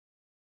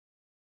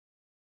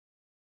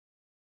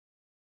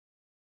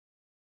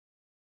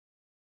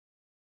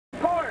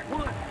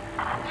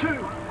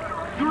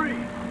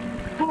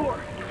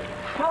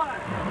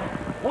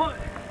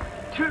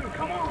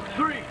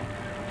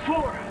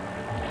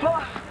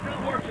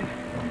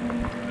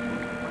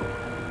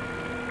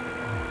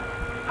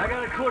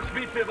got a course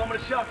defib. I'm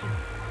gonna shock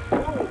you.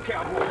 Whoa,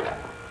 cowboy.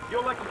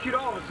 You'll electrocute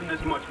all of us in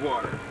this much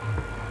water.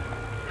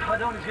 If I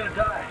don't, he's gonna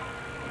die.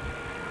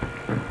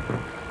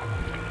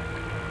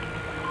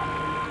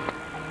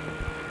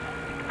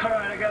 All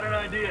right, I got an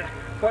idea.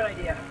 What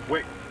idea?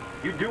 Wait,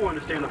 you do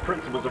understand the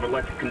principles of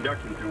electric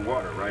conduction through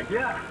water, right?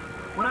 Yeah.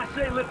 When I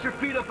say lift your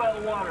feet up out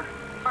of the water.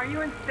 Are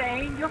you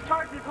insane? You'll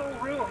charge this whole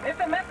room. If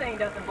the methane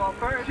doesn't blow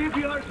first.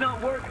 CPR's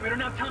not working. We don't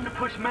have time to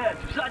push meds.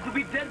 Besides, he'll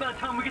be dead by the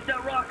time we get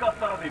that rock off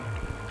of him.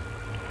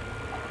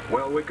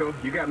 Well, Wicco,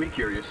 you got me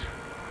curious.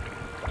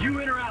 You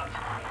in or out?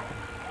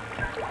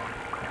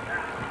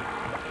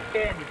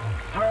 In.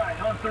 All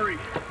right, on 3.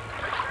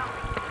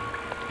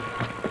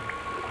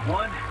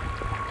 1,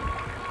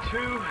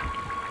 2,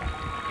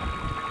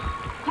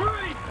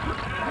 3!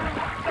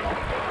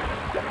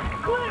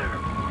 Clear!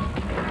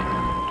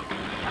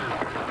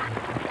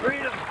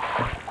 Freedom!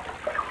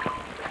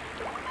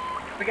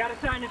 We got a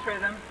sinus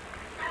rhythm.